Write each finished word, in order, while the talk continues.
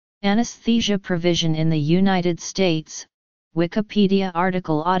Anesthesia provision in the United States, Wikipedia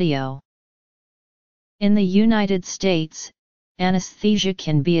article audio. In the United States, anesthesia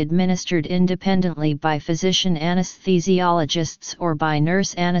can be administered independently by physician anesthesiologists or by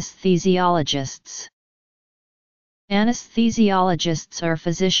nurse anesthesiologists. Anesthesiologists are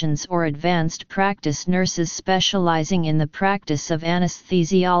physicians or advanced practice nurses specializing in the practice of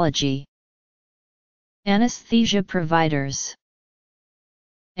anesthesiology. Anesthesia providers.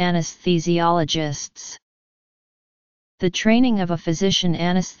 Anesthesiologists. The training of a physician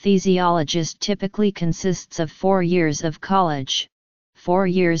anesthesiologist typically consists of 4 years of college, 4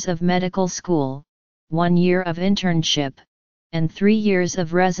 years of medical school, 1 year of internship, and 3 years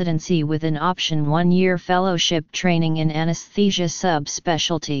of residency with an option 1-year fellowship training in anesthesia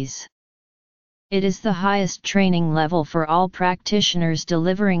subspecialties. It is the highest training level for all practitioners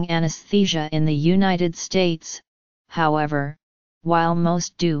delivering anesthesia in the United States. However, while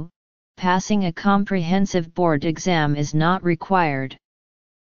most do, passing a comprehensive board exam is not required.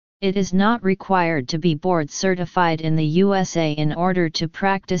 It is not required to be board certified in the USA in order to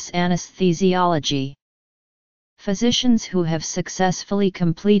practice anesthesiology. Physicians who have successfully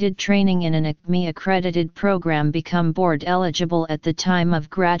completed training in an ACME-accredited program become board eligible at the time of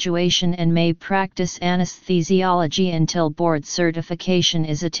graduation and may practice anesthesiology until board certification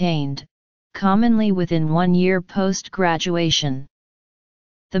is attained, commonly within 1 year post-graduation.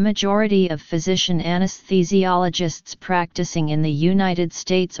 The majority of physician anesthesiologists practicing in the United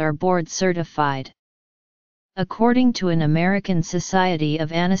States are board certified. According to an American Society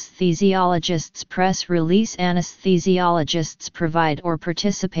of Anesthesiologists press release, anesthesiologists provide or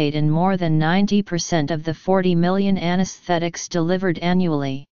participate in more than 90% of the 40 million anesthetics delivered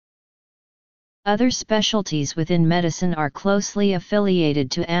annually. Other specialties within medicine are closely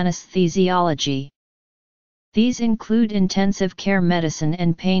affiliated to anesthesiology. These include intensive care medicine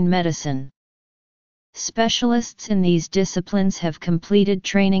and pain medicine. Specialists in these disciplines have completed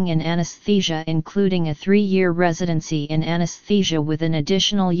training in anesthesia, including a 3-year residency in anesthesia with an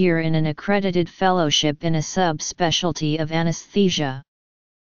additional year in an accredited fellowship in a subspecialty of anesthesia.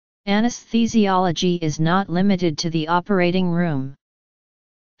 Anesthesiology is not limited to the operating room.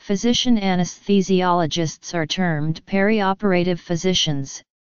 Physician anesthesiologists are termed perioperative physicians,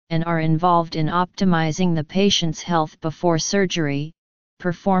 and are involved in optimizing the patient's health before surgery,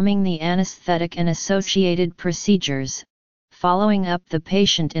 performing the anesthetic and associated procedures, following up the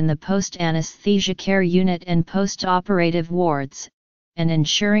patient in the post-anesthesia care unit and post-operative wards, and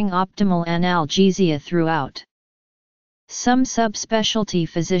ensuring optimal analgesia throughout. Some subspecialty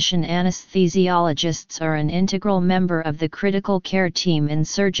physician anesthesiologists are an integral member of the critical care team in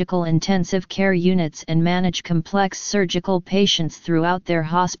surgical intensive care units and manage complex surgical patients throughout their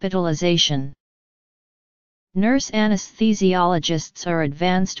hospitalization. Nurse anesthesiologists are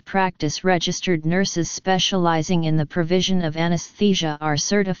advanced practice registered nurses specializing in the provision of anesthesia, are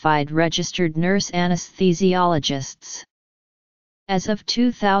certified registered nurse anesthesiologists. As of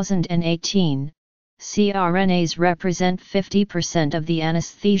 2018, CRNAs represent 50% of the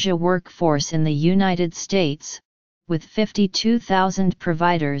anesthesia workforce in the United States, with 52,000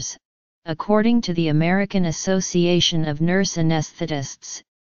 providers, according to the American Association of Nurse Anesthetists,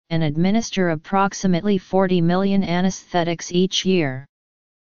 and administer approximately 40 million anesthetics each year.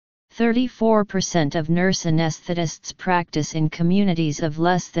 34% of nurse anesthetists practice in communities of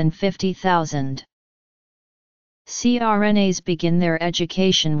less than 50,000. CRNAs begin their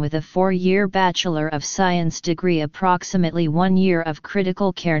education with a 4-year Bachelor of Science degree, approximately 1 year of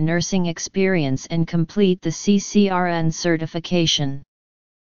critical care nursing experience, and complete the CCRN certification.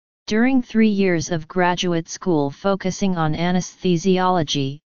 During 3 years of graduate school focusing on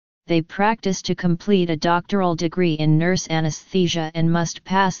anesthesiology, they practice to complete a doctoral degree in nurse anesthesia and must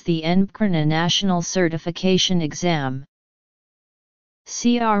pass the NCRNA National Certification Exam.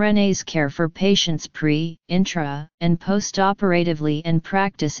 CRNAs care for patients pre, intra, and post-operatively and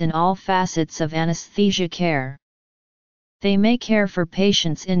practice in all facets of anesthesia care. They may care for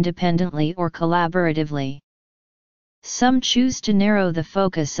patients independently or collaboratively. Some choose to narrow the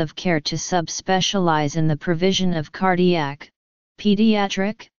focus of care to subspecialize in the provision of cardiac,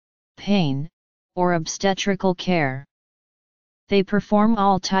 pediatric, pain, or obstetrical care. They perform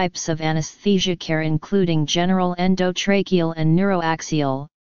all types of anesthesia care including general endotracheal and neuroaxial,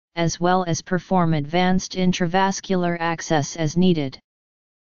 as well as perform advanced intravascular access as needed.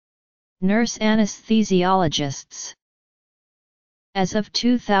 Nurse anesthesiologists. As of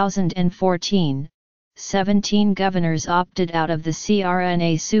 2014, 17 governors opted out of the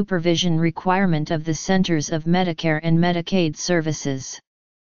CRNA supervision requirement of the Centers of Medicare and Medicaid Services.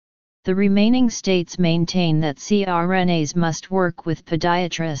 The remaining states maintain that CRNAs must work with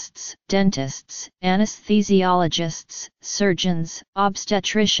podiatrists, dentists, anesthesiologists, surgeons,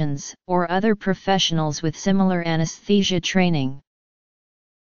 obstetricians, or other professionals with similar anesthesia training.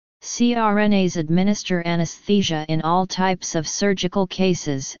 CRNAs administer anesthesia in all types of surgical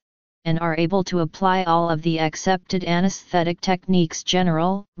cases, and are able to apply all of the accepted anesthetic techniques: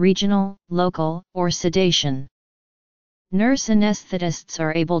 general, regional, local, or sedation. Nurse anesthetists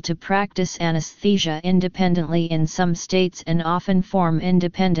are able to practice anesthesia independently in some states and often form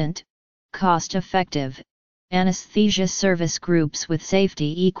independent, cost-effective, anesthesia service groups with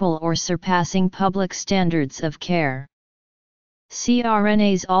safety equal or surpassing public standards of care.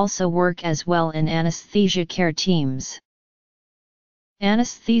 CRNAs also work as well in anesthesia care teams.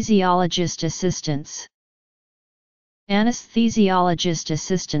 Anesthesiologist assistants. Anesthesiologist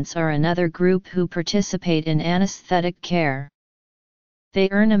assistants are another group who participate in anesthetic care. They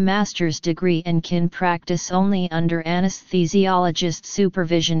earn a master's degree and can practice only under anesthesiologist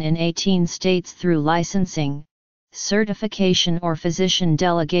supervision in 18 states through licensing, certification or physician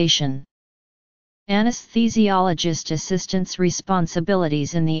delegation. Anesthesiologist assistants'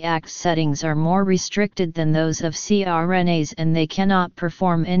 responsibilities in the Act settings are more restricted than those of CRNAs, and they cannot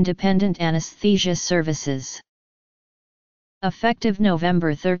perform independent anesthesia services. Effective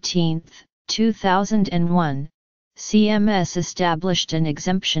November 13, 2001, CMS established an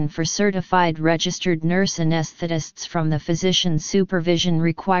exemption for certified registered nurse anesthetists from the physician supervision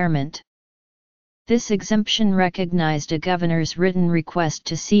requirement. This exemption recognized a governor's written request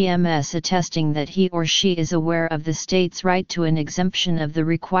to CMS attesting that he or she is aware of the state's right to an exemption of the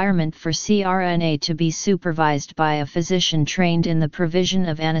requirement for CRNA to be supervised by a physician trained in the provision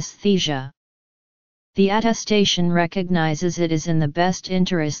of anesthesia. The attestation recognizes it is in the best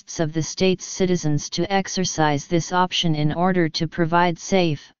interests of the state's citizens to exercise this option in order to provide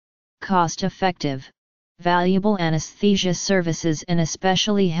safe, cost-effective, valuable anesthesia services, and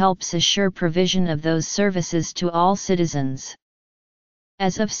especially helps assure provision of those services to all citizens.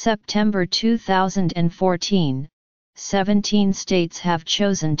 As of September 2014, 17 states have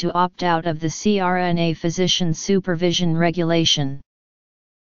chosen to opt out of the CRNA physician supervision regulation.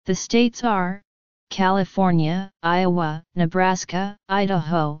 The states are California, Iowa, Nebraska,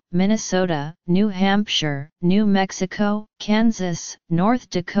 Idaho, Minnesota, New Hampshire, New Mexico, Kansas, North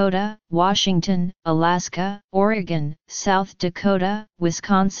Dakota, Washington, Alaska, Oregon, South Dakota,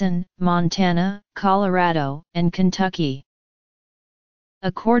 Wisconsin, Montana, Colorado, and Kentucky.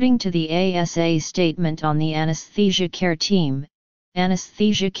 According to the ASA statement on the anesthesia care team,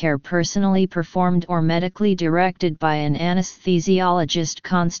 anesthesia care personally performed or medically directed by an anesthesiologist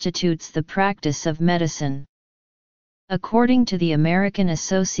constitutes the practice of medicine. According to the American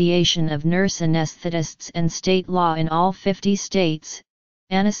Association of Nurse Anesthetists and state law in all 50 states,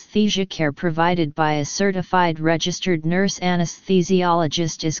 anesthesia care provided by a certified registered nurse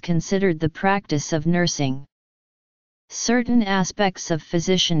anesthesiologist is considered the practice of nursing. Certain aspects of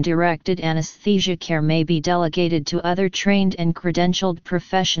physician-directed anesthesia care may be delegated to other trained and credentialed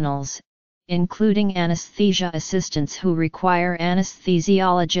professionals, including anesthesia assistants who require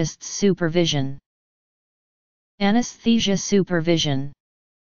anesthesiologists' supervision. Anesthesia supervision.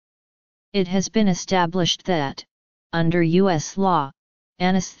 It has been established that, under U.S. law,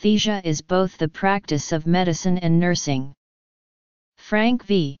 anesthesia is both the practice of medicine and nursing. Frank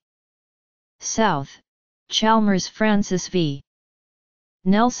v. South, Chalmers Francis v.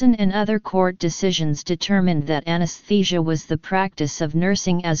 Nelson and other court decisions determined that anesthesia was the practice of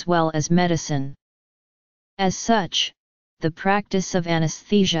nursing as well as medicine. As such, the practice of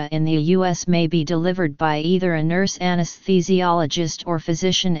anesthesia in the U.S. may be delivered by either a nurse anesthesiologist or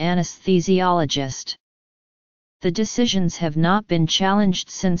physician anesthesiologist. The decisions have not been challenged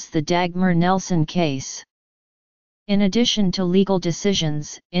since the Dagmar Nelson case. In addition to legal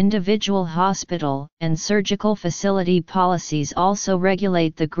decisions, individual hospital and surgical facility policies also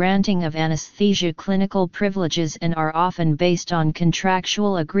regulate the granting of anesthesia clinical privileges and are often based on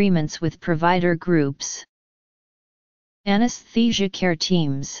contractual agreements with provider groups. Anesthesia care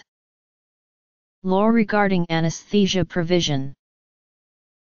teams. Law regarding anesthesia provision.